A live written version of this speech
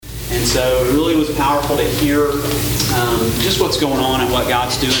And so it really was powerful to hear just what's going on and what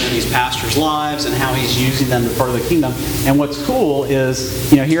God's doing in these pastors' lives and how He's using them to further the kingdom. And what's cool is,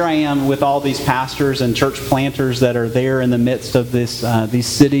 here I am with all these pastors and church planters that are there in the midst of these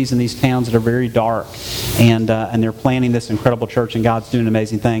cities and these towns that are very dark, and they're planning this incredible church, and God's doing an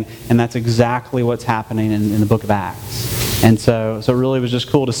amazing thing. And that's exactly what's happening in the book of Acts. And so it really was just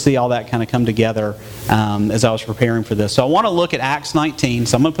cool to see all that kind of come together as I was preparing for this. So I want to look at Acts 19.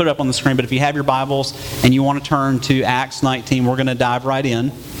 So I'm going to put it up on the screen, but if you have your Bibles and you want to turn to Acts 19, we're going to dive right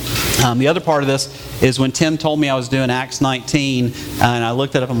in. The other part of this is when Tim told me I was doing Acts 19, and I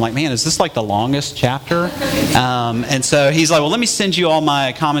looked it up, I'm like, man, is this like the longest chapter? And so he's like, well, let me send you all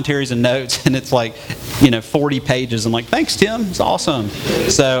my commentaries and notes, and it's like, 40 pages. I'm like, thanks, Tim. It's awesome.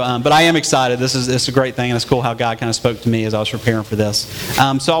 So, but I am excited. It's a great thing, and it's cool how God kind of spoke to me as I was preparing for this.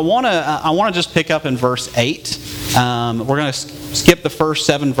 So I want to just pick up in verse 8. We're going to skip the first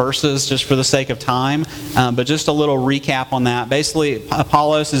 7 verses just for the sake of time, but just a little recap on that. Basically,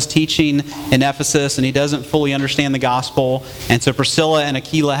 Apollos is teaching in Ephesus, and he doesn't fully understand the gospel, and so Priscilla and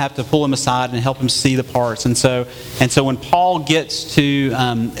Aquila have to pull him aside and help him see the parts. And so when Paul gets to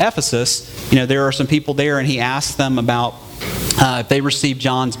Ephesus, there are some people there, and he asks them about if they received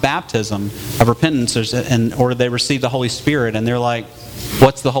John's baptism of repentance, or did they receive the Holy Spirit, and they're like,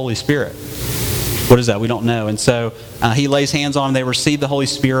 what's the Holy Spirit? What is that? We don't know. And so he lays hands on them. They receive the Holy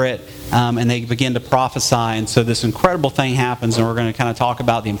Spirit, and they begin to prophesy. And so this incredible thing happens, and we're going to kind of talk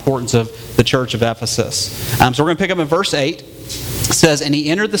about the importance of the church of Ephesus. So we're going to pick up in verse 8. It says, and he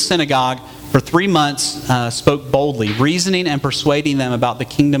entered the synagogue for 3 months, spoke boldly, reasoning and persuading them about the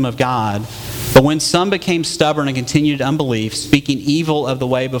kingdom of God. But when some became stubborn and continued unbelief, speaking evil of the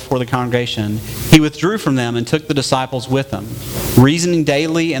way before the congregation, he withdrew from them and took the disciples with him, reasoning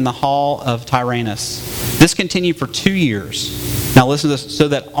daily in the hall of Tyrannus. This continued for 2 years. Now listen to this. So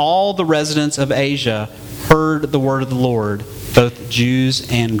that all the residents of Asia heard the word of the Lord, both Jews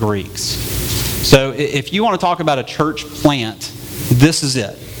and Greeks. So if you want to talk about a church plant, this is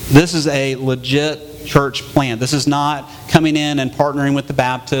it. This is a legit church plant. This is not coming in and partnering with the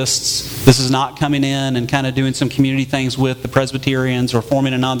Baptists. This is not coming in and kind of doing some community things with the Presbyterians or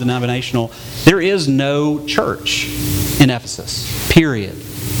forming a non-denominational. There is no church in Ephesus, period.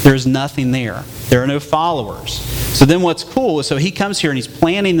 There's nothing there. There are no followers. So then what's cool is, so he comes here and he's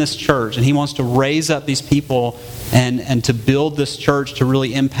planning this church, and he wants to raise up these people and to build this church to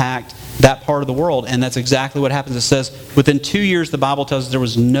really impact that part of the world. And that's exactly what happens. It says, within 2 years, the Bible tells us there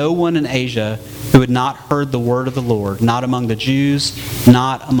was no one in Asia who had not heard the word of the Lord, not among the Jews,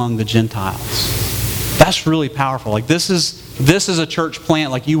 not among the Gentiles. That's really powerful. Like this is a church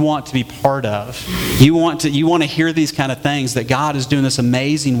plant like you want to be part of. You want to hear these kind of things, that God is doing this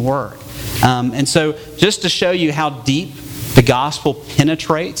amazing work. And so just to show you how deep the gospel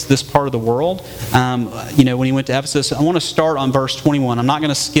penetrates this part of the world, when he went to Ephesus, I want to start on verse 21. I'm not going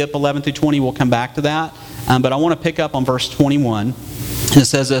to skip 11 through 20. We'll come back to that. But I want to pick up on verse 21. It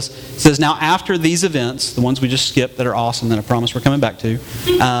says this. It says, now after these events, the ones we just skipped that are awesome that I promise we're coming back to.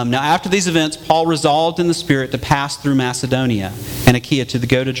 Now after these events, Paul resolved in the Spirit to pass through Macedonia and Achaia to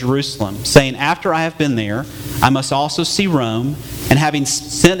go to Jerusalem, saying, after I have been there, I must also see Rome. And having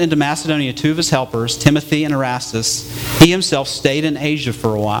sent into Macedonia 2 of his helpers, Timothy and Erastus, he himself stayed in Asia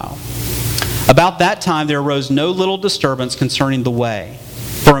for a while. About that time there arose no little disturbance concerning the way.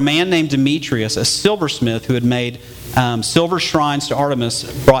 For a man named Demetrius, a silversmith who had made silver shrines to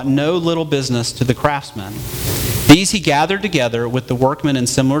Artemis, brought no little business to the craftsmen. These he gathered together with the workmen in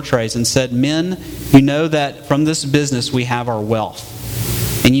similar trades and said, men, you know that from this business we have our wealth.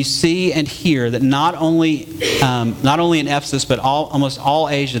 And you see and hear that not only in Ephesus, but almost all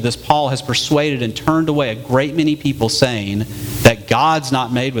Asia, this Paul has persuaded and turned away a great many people, saying that gods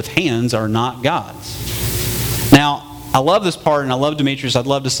not made with hands are not gods. Now, I love this part, and I love Demetrius. I'd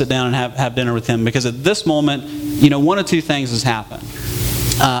love to sit down and have dinner with him, because at this moment, one of two things has happened.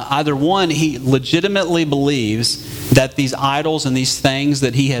 Either one, he legitimately believes that these idols and these things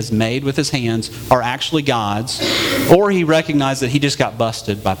that he has made with his hands are actually gods, or he recognized that he just got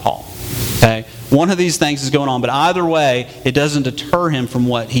busted by Paul. Okay? One of these things is going on, but either way, it doesn't deter him from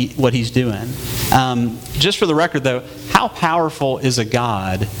what he's doing. Just for the record, though, how powerful is a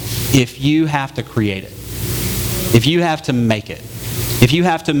God if you have to create it? If you have to make it? If you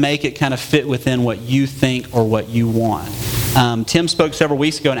have to make it kind of fit within what you think or what you want? Tim spoke several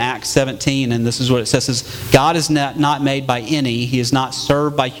weeks ago in Acts 17, and this is what it says, God is not made by any. He is not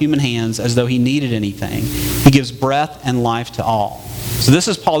served by human hands as though he needed anything. He gives breath and life to all. So this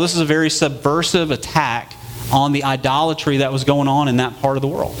is Paul. This is a very subversive attack on the idolatry that was going on in that part of the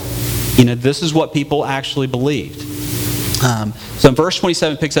world. This is what people actually believed. So in verse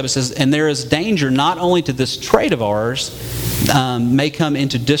 27 it picks up, it says, "And there is danger not only to this trade of ours may come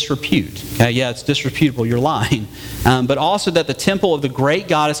into disrepute." Okay, yeah, it's disreputable, you're lying. "But also that the temple of the great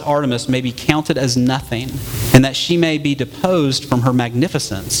goddess Artemis may be counted as nothing, and that she may be deposed from her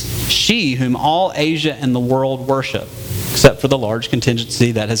magnificence, she whom all Asia and the world worship, except for the large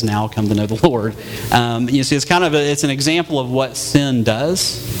contingency that has now come to know the Lord." You see, it's an example of what sin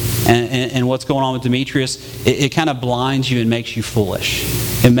does. And what's going on with Demetrius, it kind of blinds you and makes you foolish.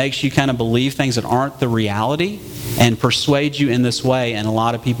 It makes you kind of believe things that aren't the reality and persuades you in this way. And a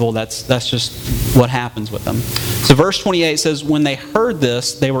lot of people, that's just what happens with them. So verse 28 says, "When they heard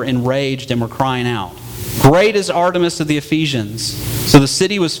this, they were enraged and were crying out, 'Great is Artemis of the Ephesians!' So the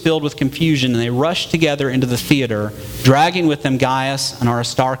city was filled with confusion, and they rushed together into the theater, dragging with them Gaius and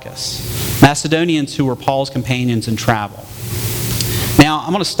Aristarchus, Macedonians who were Paul's companions in travel." Now,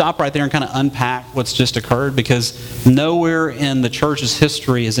 I'm going to stop right there and kind of unpack what's just occurred, because nowhere in the church's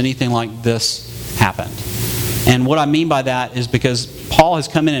history has anything like this happened. And what I mean by that is because Paul has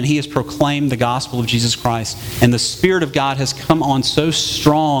come in and he has proclaimed the gospel of Jesus Christ, and the Spirit of God has come on so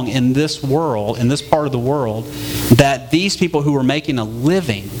strong in this world, in this part of the world, that these people who were making a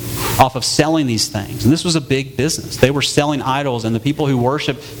living off of selling these things, and this was a big business. They were selling idols, and the people who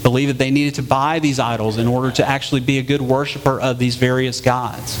worship believed that they needed to buy these idols in order to actually be a good worshiper of these various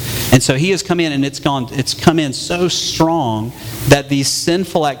gods. And so he has come in, and it's come in so strong that these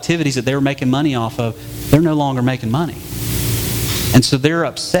sinful activities that they were making money off of, they're no longer making money. And so they're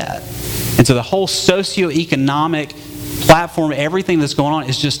upset. And so the whole socioeconomic platform, everything that's going on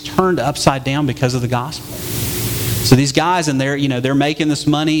is just turned upside down because of the gospel. So these guys, and they're making this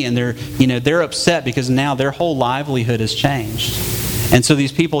money, and they're upset because now their whole livelihood has changed. And so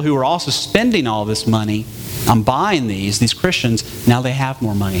these people who are also spending all this money on buying these Christians, now they have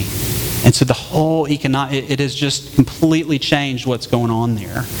more money. And so the whole it has just completely changed what's going on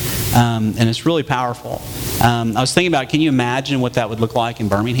there. And it's really powerful. I was thinking about, can you imagine what that would look like in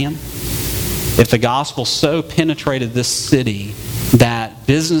Birmingham? If the gospel so penetrated this city that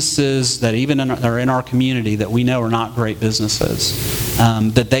businesses that even are in our community that we know are not great businesses,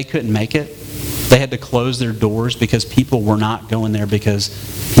 that they couldn't make it. They had to close their doors because people were not going there because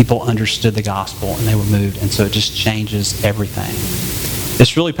people understood the gospel and they were moved. And so it just changes everything.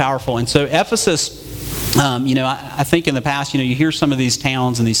 It's really powerful. And so Ephesus, I think in the past, you hear some of these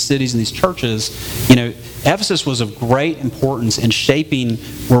towns and these cities and these churches, Ephesus was of great importance in shaping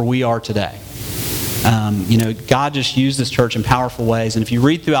where we are today. God just used this church in powerful ways. And if you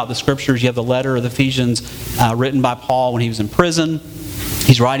read throughout the scriptures, you have the letter of the Ephesians written by Paul when he was in prison.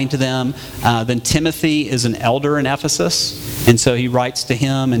 He's writing to them. Then Timothy is an elder in Ephesus. And so he writes to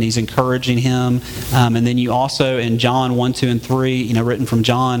him and he's encouraging him. And then you also, in John 1, 2, and 3, written from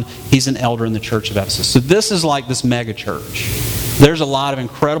John, he's an elder in the church of Ephesus. So this is like this mega church. There's a lot of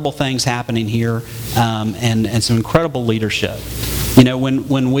incredible things happening here, and some incredible leadership.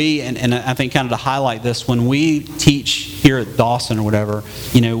 When we, and I think kind of to highlight this, when we teach here at Dawson or whatever,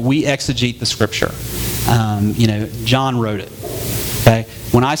 we exegete the scripture. John wrote it. Okay?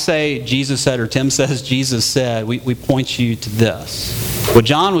 When I say Jesus said, or Tim says Jesus said, we point you to this. What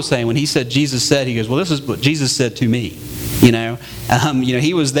John was saying, when he said Jesus said, he goes, well, this is what Jesus said to me.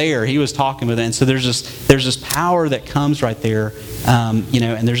 He was there. He was talking with it. And so there's this power that comes right there,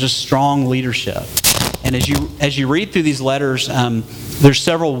 and there's just strong leadership. And as you read through these letters, there's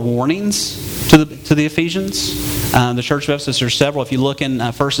several warnings to the Ephesians. The church of Ephesus, there's several. If you look in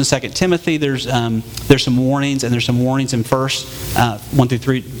 1 and 2 Timothy, there's some warnings, and there's some warnings in 1 through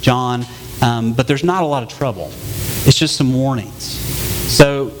 3 John. But there's not a lot of trouble. It's just some warnings.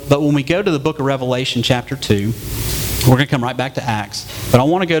 But when we go to the book of Revelation, chapter 2, we're going to come right back to Acts. But I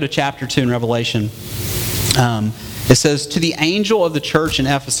want to go to chapter 2 in Revelation. It says, "To the angel of the church in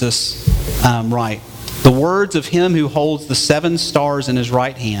Ephesus write, the words of him who holds the 7 stars in his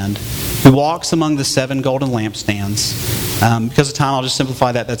right hand, who walks among the 7 golden lampstands." Because of time, I'll just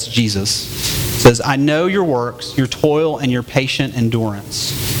simplify that. That's Jesus. It says, "I know your works, your toil, and your patient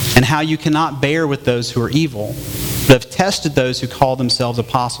endurance, and how you cannot bear with those who are evil, but have tested those who call themselves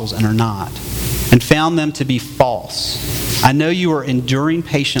apostles and are not, and found them to be false. I know you are enduring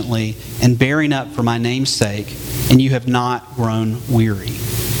patiently and bearing up for my name's sake, and you have not grown weary."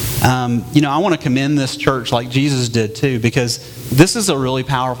 I want to commend this church like Jesus did too, because this is a really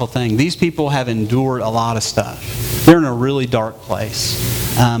powerful thing. These people have endured a lot of stuff. They're in a really dark place,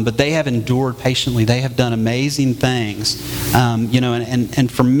 but they have endured patiently. They have done amazing things. And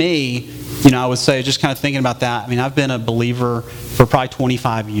for me, I would say, just kind of thinking about that, I've been a believer for probably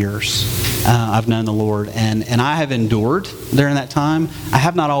 25 years. I've known the Lord, and I have endured during that time. I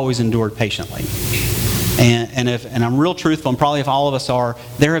have not always endured patiently. And I'm real truthful, and probably if all of us are,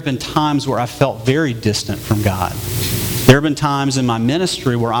 there have been times where I felt very distant from God. There have been times in my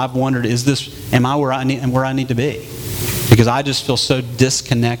ministry where I've wondered, am I where I need to be? Because I just feel so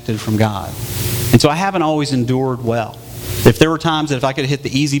disconnected from God. And so I haven't always endured well. If there were times that if I could have hit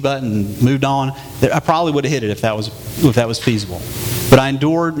the easy button and moved on, I probably would have hit it if that was feasible. But I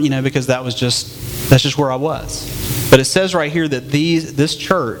endured, because that's just where I was. But it says right here that this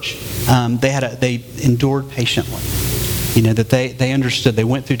church, they endured patiently. That they understood. They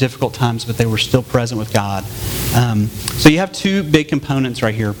went through difficult times, but they were still present with God. So you have two big components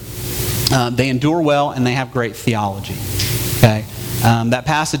right here. They endure well, and they have great theology. Okay, that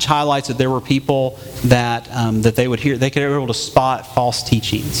passage highlights that there were people that they would hear. They could be able to spot false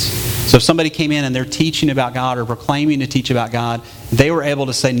teachings. So if somebody came in and they're teaching about God or proclaiming to teach about God, they were able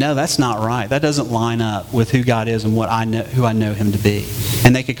to say, "No, that's not right. That doesn't line up with who God is and who I know Him to be."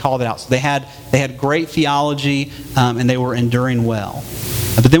 And they could call that out. So they had great theology, and they were enduring well.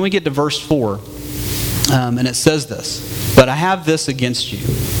 But then we get to verse 4, and it says this: "But I have this against you."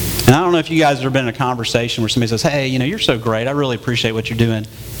 And I don't know if you guys have ever been in a conversation where somebody says, "Hey, you're so great. I really appreciate what you're doing.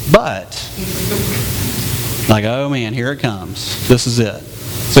 But," like, "Oh man, here it comes. This is it."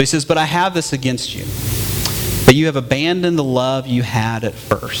 So he says, "But I have this against you, that you have abandoned the love you had at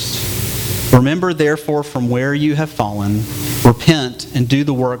first. Remember, therefore, from where you have fallen, repent and do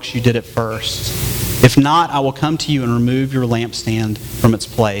the works you did at first. If not, I will come to you and remove your lampstand from its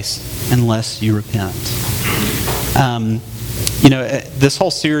place unless you repent." This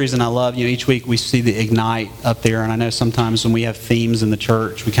whole series, and I love, each week we see the Ignite up there, and I know sometimes when we have themes in the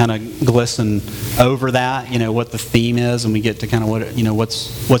church, we kind of glisten over that, what the theme is, and we get to kind of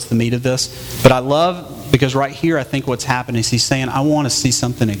what's the meat of this. But I love, because right here I think what's happening is he's saying, I want to see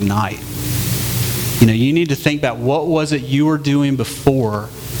something ignite. You need to think about what was it you were doing before.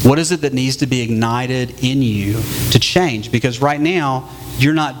 What is it that needs to be ignited in you to change? Because right now,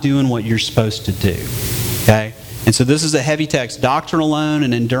 you're not doing what you're supposed to do. Okay? And so this is a heavy text. Doctrine alone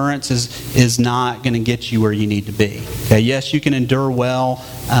and endurance is not going to get you where you need to be. Okay? Yes, you can endure well,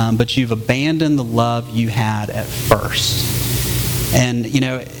 but you've abandoned the love you had at first. And,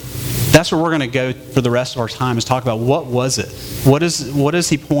 that's where we're going to go for the rest of our time, is talk about what was it? What is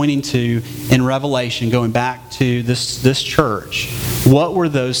he pointing to in Revelation, going back to this church? What were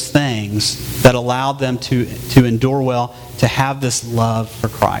those things that allowed them to endure well, to have this love for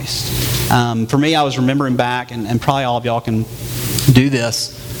Christ? For me, I was remembering back, and probably all of y'all can do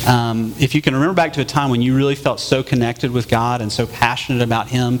this. If you can remember back to a time when you really felt so connected with God and so passionate about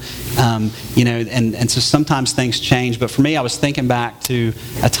Him, and so sometimes things change. But for me, I was thinking back to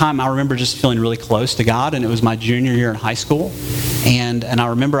a time I remember just feeling really close to God, and it was my junior year in high school. And I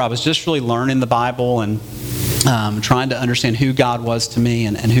remember I was just really learning the Bible and trying to understand who God was to me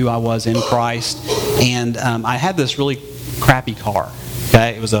and who I was in Christ. And I had this really crappy car.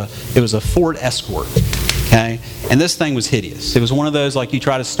 Okay, it was a Ford Escort. Okay, and this thing was hideous. It was one of those, like, you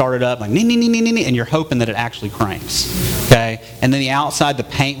try to start it up, like, and you're hoping that it actually cranks. Okay, and then the outside, the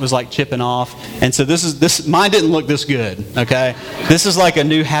paint was like chipping off. And so mine didn't look this good. Okay, this is like a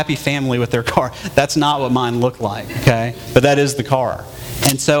new happy family with their car. That's not what mine looked like. Okay, but that is the car.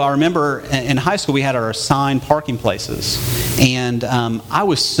 And so I remember in high school we had our assigned parking places, and I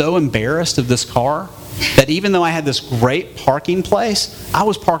was so embarrassed of this car that even though I had this great parking place, I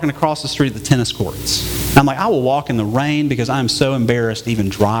was parking across the street at the tennis courts. And I'm like, I will walk in the rain because I'm so embarrassed to even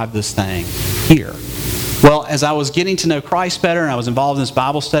drive this thing here. Well, as I was getting to know Christ better and I was involved in this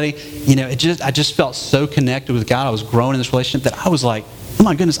Bible study, I just felt so connected with God. I was growing in this relationship that I was like, oh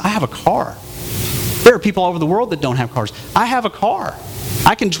my goodness, I have a car. There are people all over the world that don't have cars. I have a car.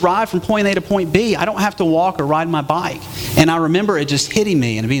 I can drive from point A to point B. I don't have to walk or ride my bike. And I remember it just hitting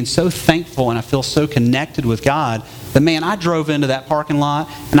me and being so thankful, and I feel so connected with God that, man, I drove into that parking lot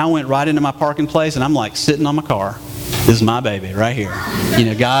and I went right into my parking place and I'm like sitting on my car. This is my baby right here.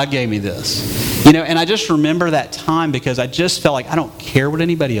 God gave me this. And I just remember that time because I just felt like I don't care what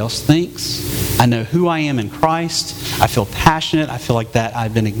anybody else thinks. I know who I am in Christ. I feel passionate. I feel like that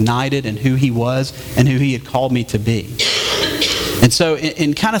I've been ignited in who He was and who He had called me to be. And so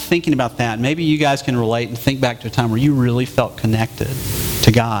in kind of thinking about that, maybe you guys can relate and think back to a time where you really felt connected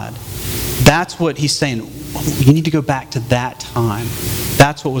to God. That's what he's saying. You need to go back to that time.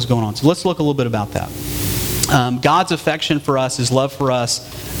 That's what was going on. So let's look a little bit about that. God's affection for us, His love for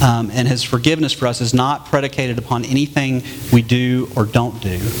us, and His forgiveness for us is not predicated upon anything we do or don't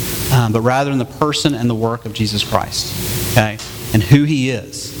do, but rather in the person and the work of Jesus Christ, okay, and who He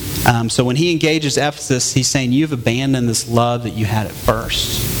is. So when he engages Ephesus, he's saying, you've abandoned this love that you had at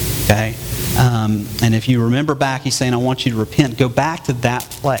first. Okay? And if you remember back, he's saying, I want you to repent. Go back to that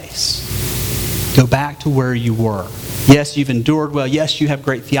place. Go back to where you were. Yes, you've endured well. Yes, you have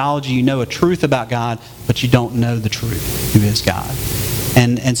great theology. You know a truth about God, but you don't know the truth, who is God.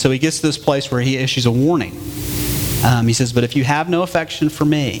 And so he gets to this place where he issues a warning. He says, but if you have no affection for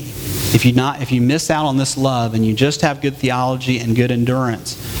me, if you miss out on this love and you just have good theology and good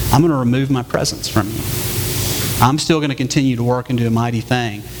endurance, I'm going to remove my presence from you. I'm still going to continue to work and do a mighty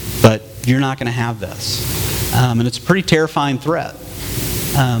thing, but you're not going to have this. And it's a pretty terrifying threat.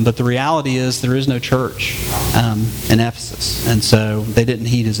 But the reality is there is no church in Ephesus. And so they didn't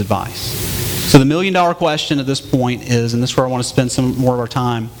heed his advice. So the million-dollar question at this point is, and this is where I want to spend some more of our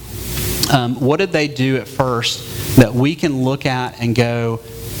time, what did they do at first that we can look at and go,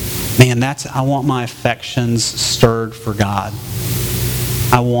 man, I want my affections stirred for God.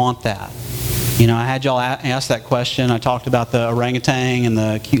 I want that. I had y'all ask that question. I talked about the orangutan and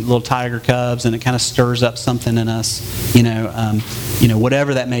the cute little tiger cubs, and it kind of stirs up something in us,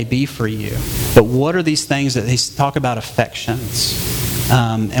 whatever that may be for you. But what are these things that they talk about affections?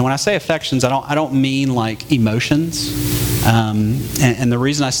 And when I say affections, I don't mean like emotions. And the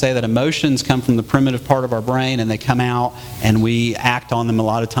reason I say that emotions come from the primitive part of our brain, and they come out and we act on them a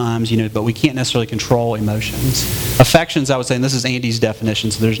lot of times, but we can't necessarily control emotions. Affections, I would say, and this is Andy's definition,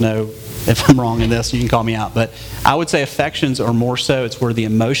 so there's no, if I'm wrong in this, you can call me out. But I would say affections are more so, it's where the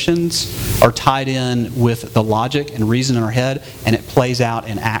emotions are tied in with the logic and reason in our head, and it plays out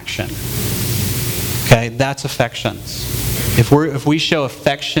in action. Okay, that's affections. If we show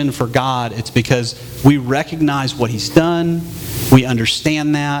affection for God, it's because we recognize what He's done, we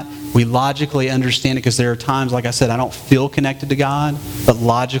understand that, we logically understand it, because there are times, like I said, I don't feel connected to God, but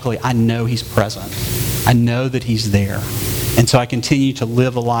logically I know He's present. I know that He's there. And so I continue to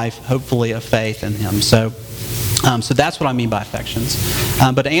live a life, hopefully, of faith in Him. So that's what I mean by affections.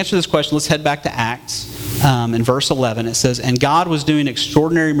 But to answer this question, let's head back to Acts. In verse 11, it says, and God was doing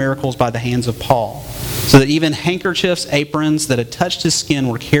extraordinary miracles by the hands of Paul, so that even handkerchiefs, aprons that had touched his skin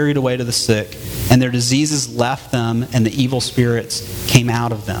were carried away to the sick, and their diseases left them, and the evil spirits came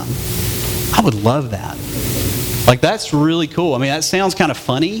out of them. I would love that. Like, that's really cool. I mean, that sounds kind of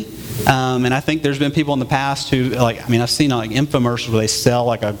funny. And I think there's been people in the past who, I've seen infomercials where they sell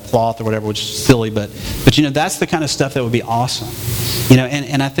like a cloth or whatever, which is silly, but that's the kind of stuff that would be awesome.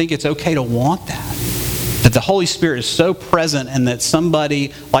 And I think it's okay to want that. That the Holy Spirit is so present, and that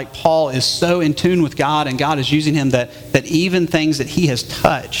somebody like Paul is so in tune with God, and God is using him that even things that he has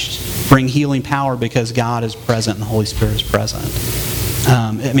touched bring healing power because God is present and the Holy Spirit is present.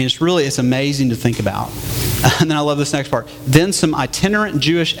 It's amazing to think about. And then I love this next part. Then some itinerant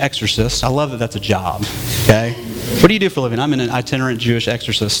Jewish exorcists. I love that that's a job. Okay? What do you do for a living? I'm an itinerant Jewish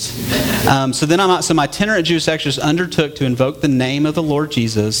exorcist. Some itinerant Jewish exorcists undertook to invoke the name of the Lord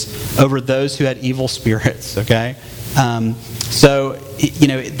Jesus over those who had evil spirits. Okay? They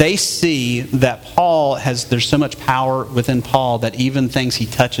see that there's so much power within Paul that even things he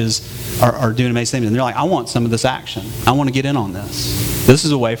touches are doing amazing things. And they're like, I want some of this action. I want to get in on this. This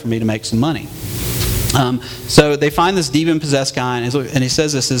is a way for me to make some money. So they find this demon-possessed guy, and he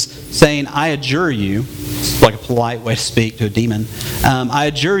says this is saying, I adjure you, it's like a polite way to speak to a demon, I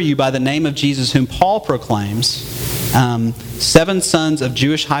adjure you by the name of Jesus whom Paul proclaims. 7 sons of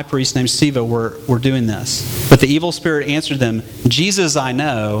Jewish high priests named Sceva were doing this. But the evil spirit answered them, Jesus I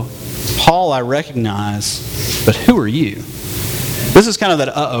know, Paul I recognize, but who are you? This is kind of that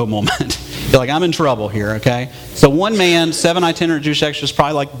uh-oh moment. You're like, I'm in trouble here, okay? So one man, 7 itinerant Jewish exorcists,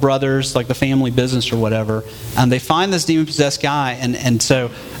 probably like brothers, like the family business or whatever, they find this demon-possessed guy, and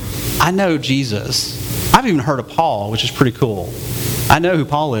so I know Jesus. I've even heard of Paul, which is pretty cool. I know who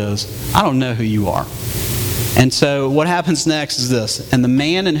Paul is. I don't know who you are. And so what happens next is this. And the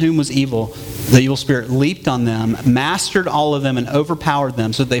man in whom was evil, the evil spirit, leaped on them, mastered all of them, and overpowered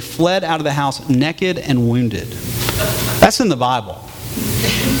them, so that they fled out of the house naked and wounded. That's in the Bible.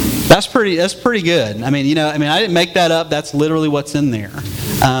 That's pretty good. I didn't make that up. That's literally what's in there.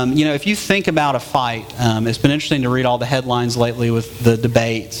 If you think about a fight, it's been interesting to read all the headlines lately with the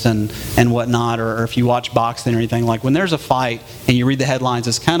debates and whatnot, or if you watch boxing or anything. Like when there's a fight and you read the headlines,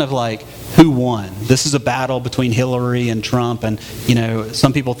 it's kind of like, who won? This is a battle between Hillary and Trump, and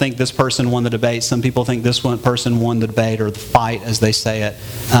some people think this person won the debate, some people think this one person won the debate, or the fight as they say it.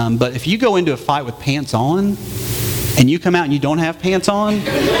 But if you go into a fight with pants on, and you come out and you don't have pants on,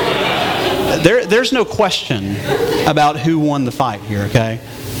 there's no question about who won the fight here, okay?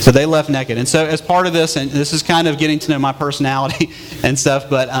 So they left naked. And so as part of this, and this is kind of getting to know my personality and stuff,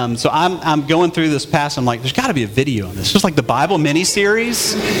 but so I'm going through this passage. I'm like, there's got to be a video on this. It's just like the Bible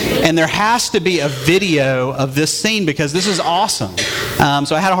mini-series, and there has to be a video of this scene because this is awesome.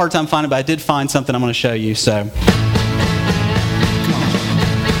 So I had a hard time finding it, but I did find something I'm going to show you. So. Come on.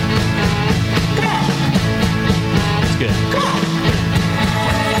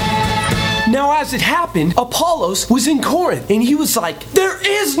 Now as it happened, Apollos was in Corinth, and he was like, there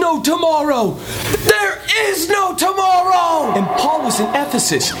is no tomorrow! There is no tomorrow! And Paul was in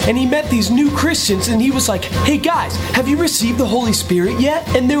Ephesus, and he met these new Christians, and he was like, hey guys, have you received the Holy Spirit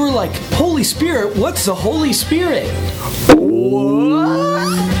yet? And they were like, Holy Spirit? What's the Holy Spirit?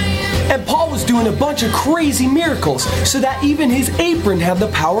 What? And Paul was doing a bunch of crazy miracles, so that even his apron had the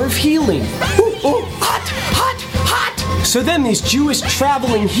power of healing. Ooh, ooh, hot, hot, hot! So then these Jewish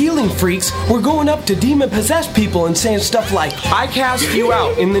traveling healing freaks were going up to demon-possessed people and saying stuff like, I cast you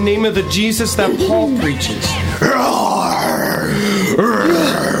out in the name of the Jesus that Paul preaches.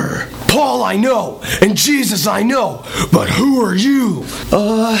 Paul I know, and Jesus I know, but who are you?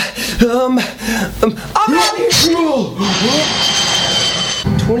 I'm out here.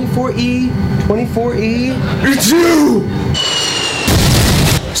 24E, 24E. It's you!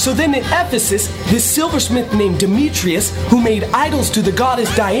 So then in Ephesus, this silversmith named Demetrius, who made idols to the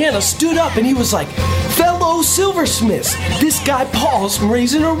goddess Diana, stood up and he was like, fellow silversmiths, this guy Paul's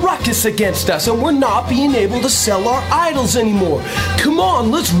raising a ruckus against us and we're not being able to sell our idols anymore. Come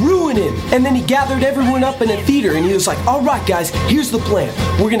on, let's ruin him. And then he gathered everyone up in a theater and he was like, all right guys, here's the plan.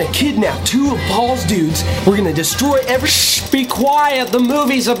 We're gonna kidnap 2 of Paul's dudes. We're gonna destroy every... Shh, be quiet, the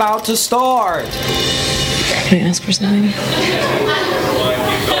movie's about to start. Can I ask for something?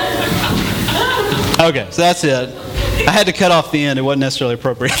 Okay, so that's it. I had to cut off the end. It wasn't necessarily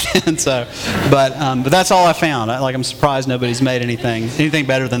appropriate. And so, but that's all I found. I'm surprised nobody's made anything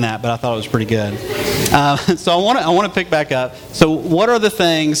better than that. But I thought it was pretty good. So I want to pick back up. So what are the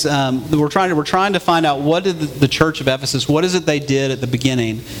things that we're trying to find out? What did the church of Ephesus? What is it they did at the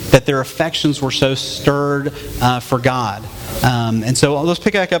beginning that their affections were so stirred for God? And so let's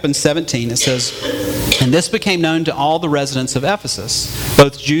pick back up in 17. It says, and this became known to all the residents of Ephesus,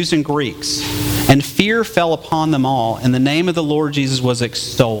 both Jews and Greeks. And fear fell upon them all, and the name of the Lord Jesus was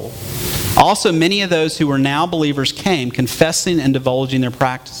extolled. Also, many of those who were now believers came, confessing and divulging their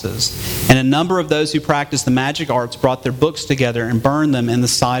practices. And a number of those who practiced the magic arts brought their books together and burned them in the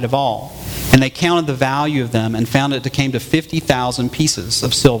sight of all. And they counted the value of them and found it came to 50,000 pieces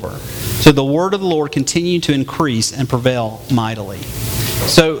of silver. So the word of the Lord continued to increase and prevail mightily.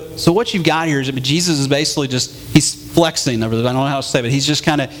 So what you've got here is that Jesus is basically he's flexing over the, I don't know how to say it, but he's just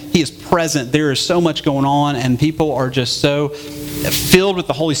he is present. There is so much going on, and people are just so filled with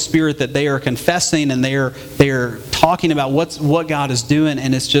the Holy Spirit that they are confessing and they are talking about what God is doing,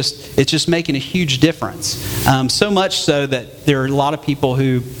 and it's just making a huge difference. So much so that there are a lot of people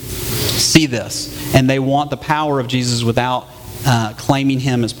who see this and they want the power of Jesus without claiming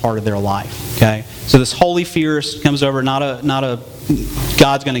Him as part of their life. Okay, so this holy fear comes over, not a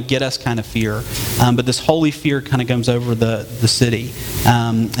God's going to get us kind of fear, but this holy fear kind of comes over the city,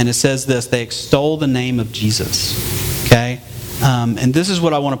 and it says this: they extol the name of Jesus. Okay, and this is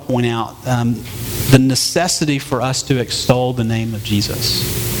what I want to point out: the necessity for us to extol the name of Jesus.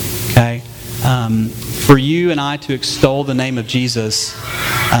 Okay, for you and I to extol the name of Jesus.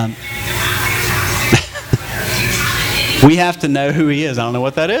 We have to know who He is. I don't know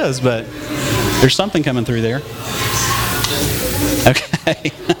what that is, but there's something coming through there.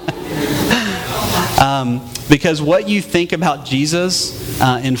 Okay. Because what you think about Jesus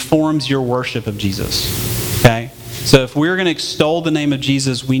informs your worship of Jesus. Okay? So if we're going to extol the name of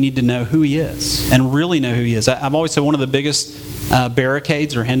Jesus, we need to know who He is and really know who He is. I've always said one of the biggest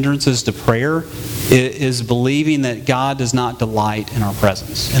barricades or hindrances to prayer is believing that God does not delight in our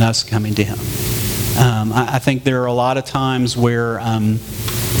presence, in us coming to Him. I think there are a lot of times where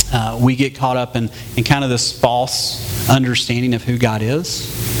we get caught up in kind of this false understanding of who God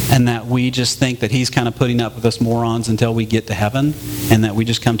is, and that we just think that He's kind of putting up with us morons until we get to heaven, and that we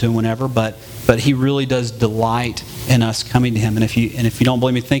just come to Him whenever. But He really does delight in us coming to Him. And if you don't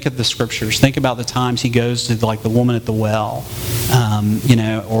believe me, think of the Scriptures. Think about the times He goes to the woman at the well,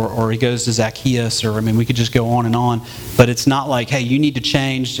 or He goes to Zacchaeus, or we could just go on and on. But it's not like, hey, you need to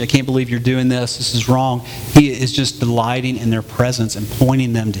change. I can't believe you're doing this. This is wrong. He is just delighting in their presence and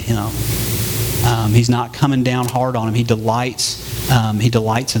pointing them to Him. He's not coming down hard on them. He delights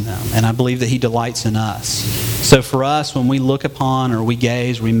in them. And I believe that He delights in us. So for us, when we look upon or we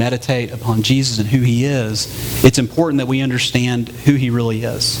gaze, we meditate upon Jesus and who He is, it's important that we understand who He really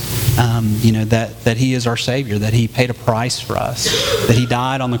is. That He is our Savior, that He paid a price for us, that He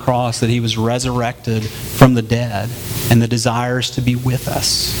died on the cross, that He was resurrected from the dead, and the desire is to be with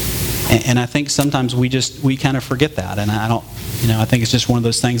us. And I think sometimes we kind of forget that. And I think it's just one of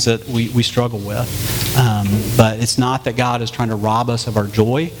those things that we struggle with. But it's not that God is trying to rob us of our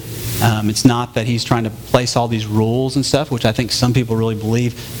joy. It's not that he's trying to place all these rules and stuff, which I think some people really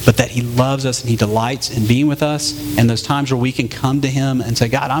believe, but that he loves us and he delights in being with us. And those times where we can come to him and say,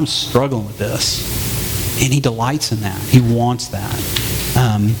 God, I'm struggling with this. And he delights in that. He wants that.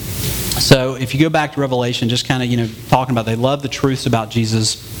 So if you go back to Revelation, just kind of, talking about they love the truths about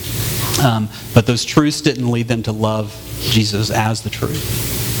Jesus, but those truths didn't lead them to love Jesus as the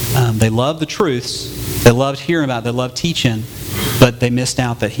truth. They loved the truths. They loved hearing about it. They loved teaching. But they missed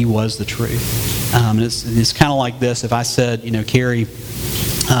out that he was the truth. And it's kind of like this. If I said, Carrie,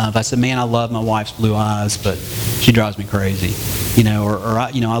 if I said, man, I love my wife's blue eyes, but she drives me crazy.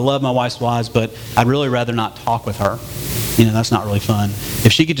 I love my wife's blue eyes, but I'd really rather not talk with her. That's not really fun.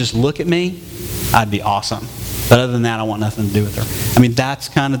 If she could just look at me, I'd be awesome. But other than that, I want nothing to do with her. That's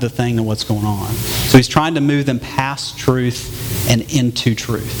kind of the thing of what's going on. So he's trying to move them past truth and into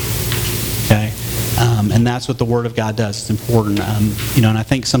truth. Okay? And that's what the Word of God does. It's important. And I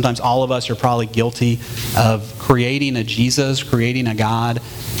think sometimes all of us are probably guilty of creating a Jesus, creating a God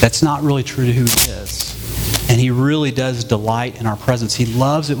that's not really true to who he is. And he really does delight in our presence. He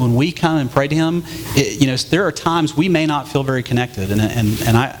loves it when we come and pray to him. There are times we may not feel very connected.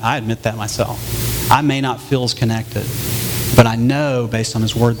 And I admit that myself. I may not feel as connected. But I know, based on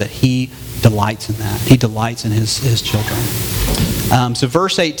his Word, that he delights in that. He delights in his children. So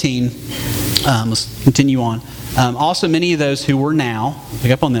verse 18... let's continue on. Also, many of those who were now,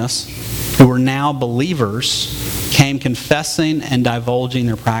 pick up on this, who were now believers came confessing and divulging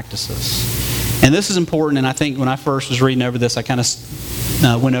their practices. And this is important, and I think when I first was reading over this, I kind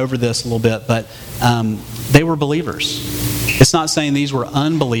of went over this a little bit, but they were believers. It's not saying these were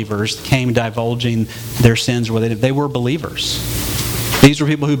unbelievers that came divulging their sins or what they did. They were believers. These were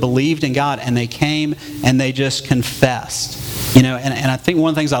people who believed in God, and they came and they just confessed. And I think one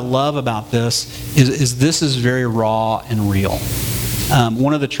of the things I love about this is this is very raw and real.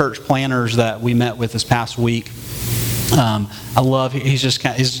 One of the church planners that we met with this past week, I love, he's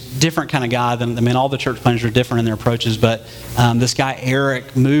a different kind of guy than, all the church planners are different in their approaches, but this guy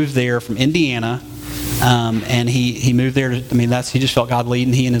Eric moved there from Indiana, and he moved there he just felt God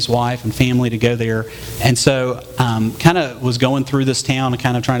leading he and his wife and family to go there. And so kind of was going through this town and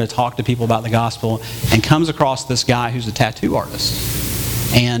kind of trying to talk to people about the gospel, and comes across this guy who's a tattoo artist.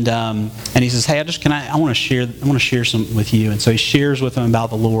 And he says, hey, I want to share some with you. And so he shares with him about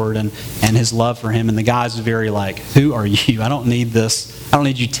the Lord and his love for him. And the guy's very like, who are you? I don't need this. I don't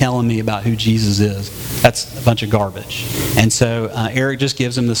need you telling me about who Jesus is. That's a bunch of garbage. And so Eric just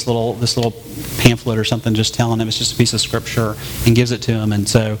gives him this little pamphlet or something, just telling him it's just a piece of scripture, and gives it to him. And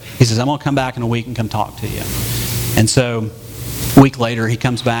so he says, I'm going to come back in a week and come talk to you. And so a week later, he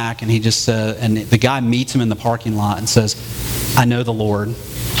comes back, and he just and the guy meets him in the parking lot and says, I know the Lord.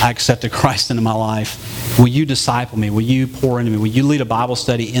 I accepted Christ into my life. Will you disciple me? Will you pour into me? Will you lead a Bible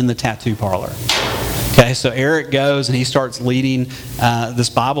study in the tattoo parlor? Okay, so Eric goes and he starts leading this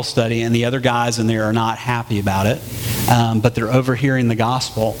Bible study, and the other guys in there are not happy about it, but they're overhearing the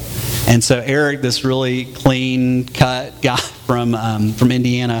gospel. And so Eric, this really clean-cut guy from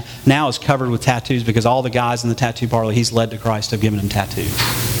Indiana, now is covered with tattoos because all the guys in the tattoo parlor he's led to Christ have given him tattoos.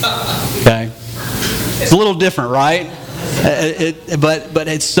 Okay? It's a little different, right? But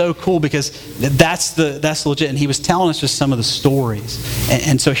it's so cool because that's legit. And he was telling us just some of the stories.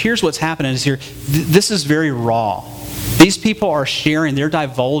 And so here's what's happening is here. This is very raw. These people are sharing, they're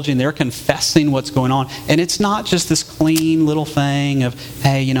divulging, they're confessing what's going on. And it's not just this clean little thing of,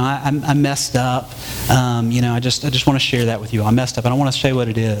 hey, I messed up. I just want to share that with you. I messed up. I don't want to say what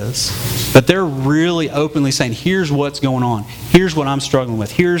it is. But they're really openly saying, here's what's going on. Here's what I'm struggling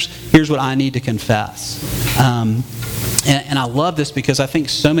with. Here's what I need to confess. And I love this because I think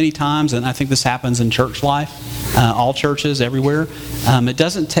so many times, and I think this happens in church life, all churches, everywhere, it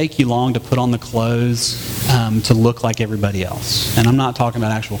doesn't take you long to put on the clothes to look like everybody else. And I'm not talking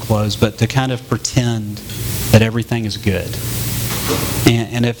about actual clothes, but to kind of pretend that everything is good.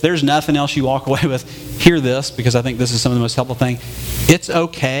 And if there's nothing else you walk away with, hear this, because I think this is some of the most helpful thing. It's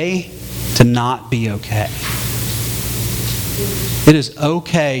okay to not be okay. It is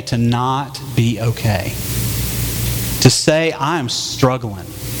okay to not be okay. To say, I am struggling.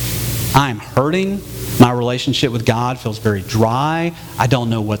 I am hurting. My relationship with God feels very dry. I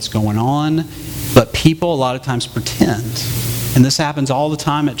don't know what's going on. But people a lot of times pretend. And this happens all the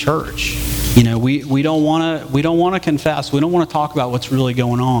time at church. We don't want to confess. We don't want to talk about what's really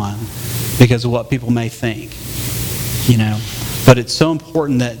going on because of what people may think. But it's so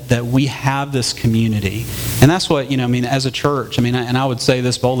important that we have this community. And that's what, as a church, and I would say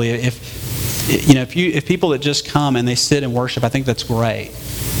this boldly, if people that just come and they sit and worship, I think that's great.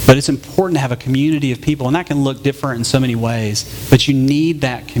 But it's important to have a community of people, and that can look different in so many ways. But you need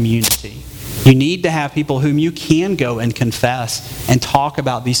that community. You need to have people whom you can go and confess and talk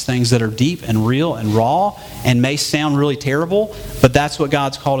about these things that are deep and real and raw and may sound really terrible, but that's what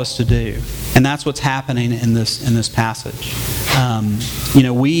God's called us to do. And that's what's happening in this passage.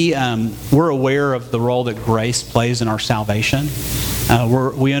 We're aware of the role that grace plays in our salvation.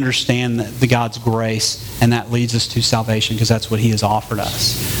 We understand the God's grace, and that leads us to salvation because that's what He has offered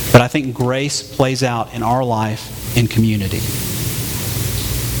us. But I think grace plays out in our life in community.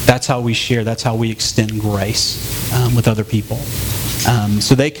 That's how we share. That's how we extend grace with other people.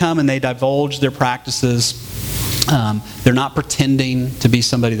 So they come and they divulge their practices. They're not pretending to be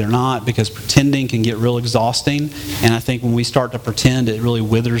somebody they're not, because pretending can get real exhausting. And I think when we start to pretend, it really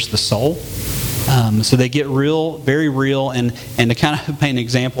withers the soul. So they get real, very real. And to kind of paint an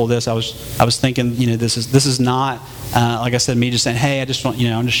example of this, I was thinking, this is not like I said, me just saying, hey, I just want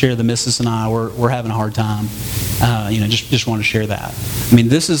to share the missus and I we're having a hard time. Just want to share that.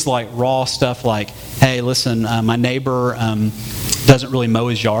 This is like raw stuff. Like, hey, listen, my neighbor doesn't really mow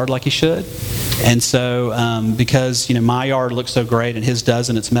his yard like he should. And so because my yard looks so great and his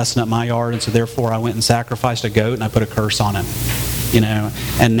doesn't, it's messing up my yard. And so therefore I went and sacrificed a goat and I put a curse on him.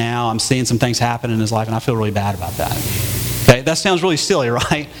 And now I'm seeing some things happen in his life and I feel really bad about that. Okay, that sounds really silly,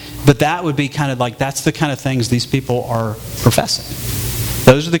 right? But that would be kind of like, that's the kind of things these people are professing.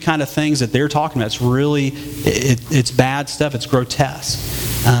 Those are the kind of things that they're talking about. It's really, it's bad stuff. It's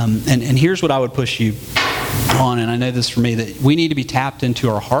grotesque. And here's what I would push you on, and I know this for me, that we need to be tapped into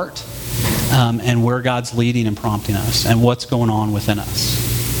our heart and where God's leading and prompting us and what's going on within us.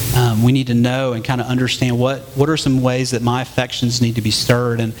 We need to know and kind of understand what are some ways that my affections need to be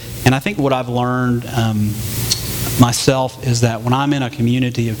stirred. And I think what I've learned myself is that when I'm in a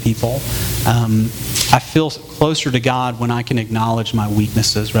community of people, I feel closer to God when I can acknowledge my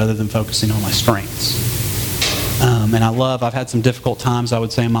weaknesses rather than focusing on my strengths. And I've had some difficult times, I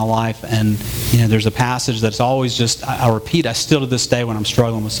would say, in my life, and there's a passage that's always just, I repeat, I still to this day when I'm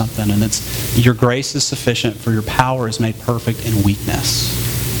struggling with something, and it's, your grace is sufficient, for your power is made perfect in weakness.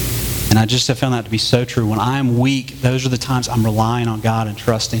 And I just have found that to be so true. When I'm weak, those are the times I'm relying on God and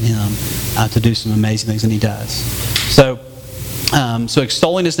trusting Him to do some amazing things, and He does. So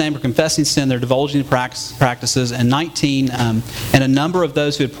extolling His name or confessing sin, they're divulging practices. And 19, and a number of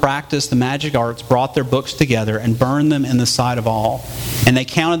those who had practiced the magic arts brought their books together and burned them in the sight of all. And they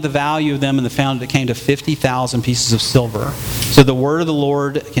counted the value of them, and they found it came to 50,000 pieces of silver. So the word of the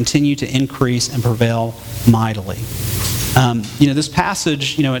Lord continued to increase and prevail mightily. This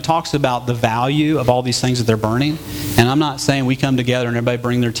passage, it talks about the value of all these things that they're burning. And I'm not saying we come together and everybody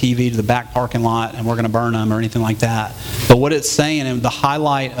bring their TV to the back parking lot and we're going to burn them or anything like that. But what it's saying, and the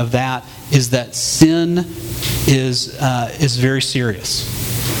highlight of that, is that sin is very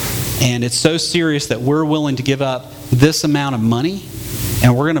serious. And it's so serious that we're willing to give up this amount of money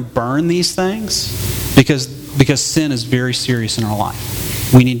and we're going to burn these things because sin is very serious in our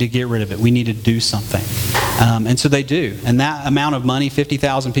life. We need to get rid of it. We need to do something. And so they do. And that amount of money,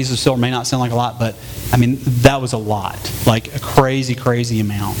 50,000 pieces of silver, may not sound like a lot, but that was a lot. Like a crazy, crazy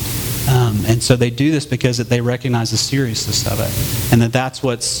amount. And so they do this because they recognize the seriousness of it. And that's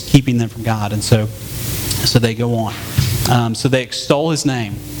what's keeping them from God. And so they go on. So they extol His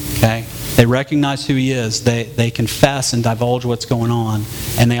name. Okay? They recognize who He is. They confess and divulge what's going on.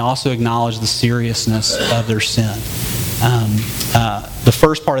 And they also acknowledge the seriousness of their sin. The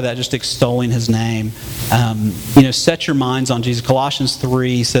first part of that, just extolling His name. Set your minds on Jesus. Colossians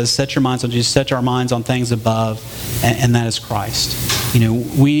 3 says, set your minds on Jesus. Set our minds on things above, and that is Christ.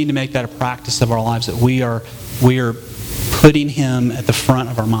 We need to make that a practice of our lives, that we are putting Him at the front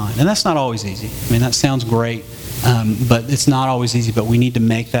of our mind. And that's not always easy. That sounds great, but it's not always easy. But we need to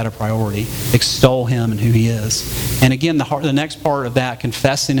make that a priority. Extol Him and who He is. And again, the next part of that,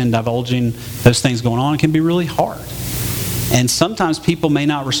 confessing and divulging those things going on, can be really hard. And sometimes people may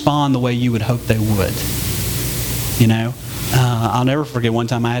not respond the way you would hope they would. I'll never forget one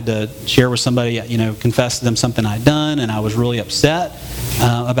time I had to share with somebody, confess to them something I'd done, and I was really upset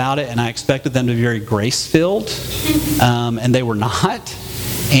about it, and I expected them to be very grace-filled, and they were not.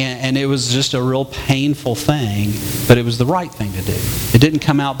 And it was just a real painful thing, but it was the right thing to do. It didn't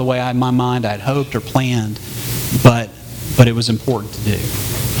come out the way in my mind I'd hoped or planned, but it was important to do.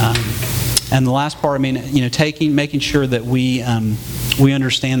 And the last part, making sure that we we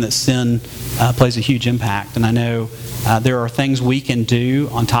understand that sin plays a huge impact. And I know there are things we can do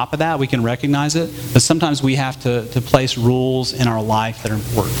on top of that. We can recognize it. But sometimes we have to place rules in our life that are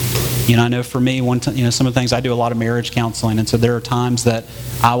important. I know for me, some of the things, I do a lot of marriage counseling. And so there are times that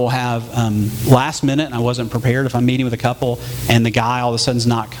I will have last minute, and I wasn't prepared. If I'm meeting with a couple and the guy all of a sudden is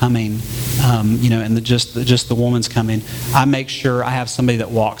not coming, and just the woman's coming, I make sure I have somebody that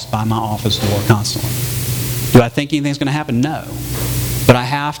walks by my office door constantly. Do I think anything's going to happen? No. But I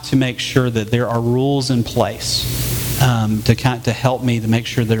have to make sure that there are rules in place to help me to make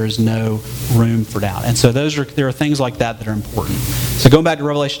sure there is no room for doubt. And so there are things like that are important. So going back to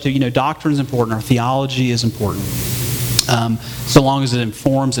Revelation 2, doctrine is important. Our theology is important. So long as it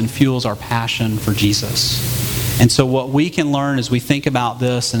informs and fuels our passion for Jesus. And so what we can learn as we think about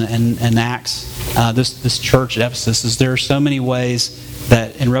this and Acts, this church at Ephesus, is there are so many ways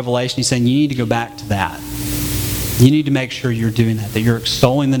that in Revelation he's saying you need to go back to that. You need to make sure you're doing that you're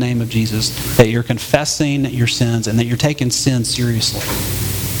extolling the name of Jesus, that you're confessing your sins, and that you're taking sin seriously.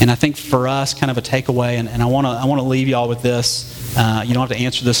 And I think for us, kind of a takeaway, and I want to leave y'all with this. You don't have to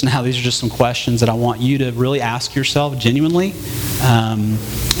answer this now. These are just some questions that I want you to really ask yourself genuinely.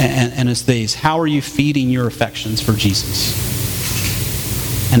 And it's these. How are you feeding your affections for Jesus?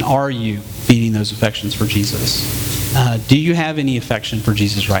 And are you feeding those affections for Jesus? Do you have any affection for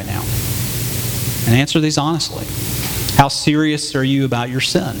Jesus right now? And answer these honestly. How serious are you about your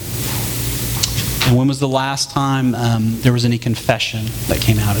sin? And when was the last time there was any confession that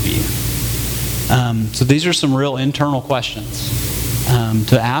came out of you? So these are some real internal questions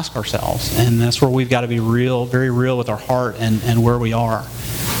to ask ourselves. And that's where we've got to be real, very real with our heart and where we are.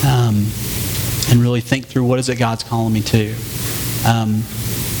 And really think through, what is it God's calling me to?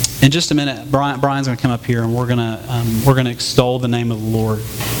 In just a minute, Brian's going to come up here, and we're going to extol the name of the Lord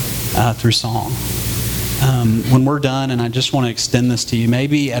through song. When we're done, and I just want to extend this to you,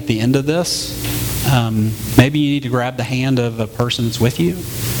 maybe at the end of this, maybe you need to grab the hand of a person that's with you.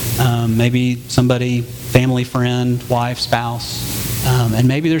 Maybe somebody, family, friend, wife, spouse. And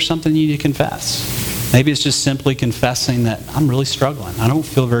maybe there's something you need to confess. Maybe it's just simply confessing that I'm really struggling. I don't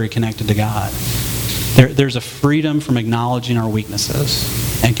feel very connected to God. There's a freedom from acknowledging our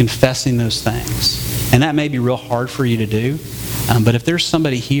weaknesses and confessing those things. And that may be real hard for you to do. But if there's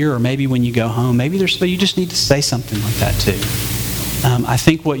somebody here, or maybe when you go home, maybe there's somebody you just need to say something like that to. I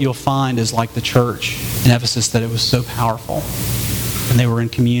think what you'll find is like the church in Ephesus, that it was so powerful. And they were in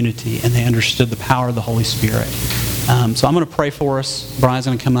community, and they understood the power of the Holy Spirit. So I'm going to pray for us. Brian's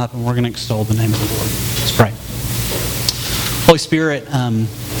going to come up, and we're going to extol the name of the Lord. Let's pray. Holy Spirit,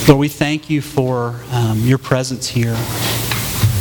 Lord, we thank you for your presence here.